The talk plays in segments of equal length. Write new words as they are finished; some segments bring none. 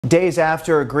Days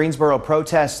after Greensboro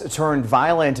protests turned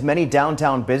violent, many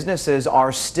downtown businesses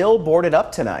are still boarded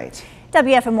up tonight.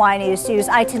 WFMY News 2's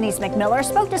Denise McMiller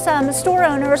spoke to some store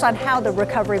owners on how the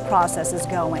recovery process is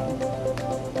going.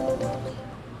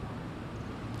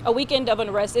 A weekend of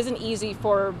unrest isn't easy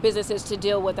for businesses to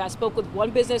deal with. I spoke with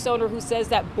one business owner who says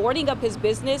that boarding up his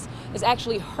business is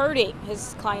actually hurting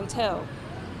his clientele.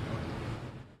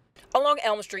 Along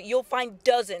Elm Street, you'll find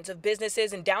dozens of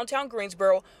businesses in downtown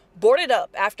Greensboro boarded up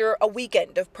after a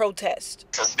weekend of protest.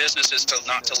 For businesses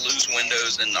not to lose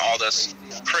windows and all this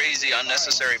crazy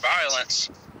unnecessary violence,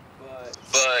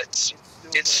 but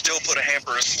it still put a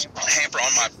hamper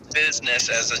on my business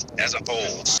as a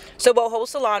whole. So Boho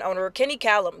Salon owner Kenny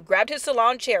Callum grabbed his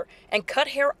salon chair and cut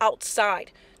hair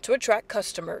outside to attract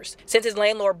customers, since his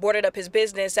landlord boarded up his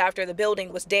business after the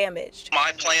building was damaged.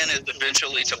 My plan is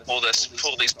eventually to pull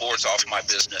these boards off my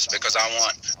business, because I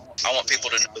want people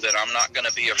to know that I'm not going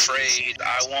to be afraid.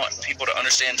 I want people to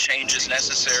understand change is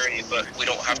necessary, but we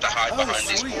don't have to hide behind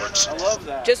these boards. I love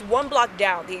that. Just one block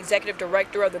down, the executive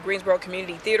director of the Greensboro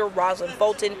Community Theater, Rosalind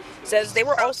Fulton, says they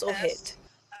were also hit.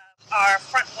 Our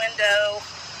front window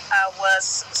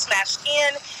was smashed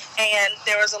in, and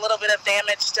there was a little bit of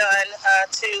damage done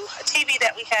to a TV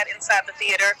that we had inside the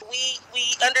theater. We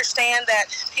understand that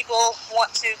people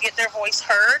want to get their voice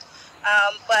heard,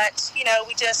 but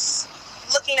we just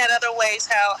looking at other ways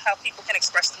how people can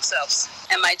express themselves.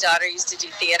 And my daughter used to do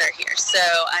theater here, so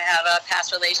I have a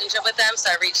past relationship with them,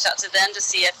 so I reached out to them to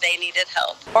see if they needed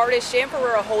help. Artist Shan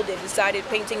Ferreira Holden decided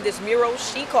painting this mural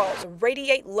she calls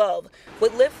Radiate Love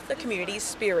would lift the community's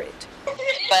spirit.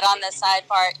 But on the side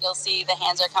part, you'll see the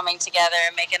hands are coming together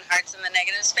and making hearts in the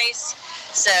negative space.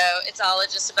 So it's all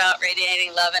just about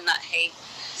radiating love and not hate,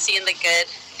 seeing the good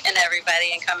in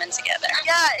everybody and coming together.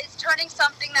 Yeah, it's turning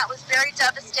something that was very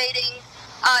devastating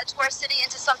to our city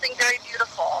into something very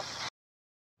beautiful.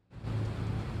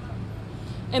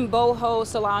 And Boho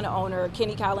Salon owner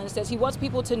Kenny Collins says he wants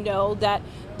people to know that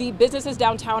the businesses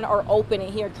downtown are open,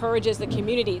 and he encourages the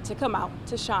community to come out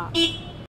to shop.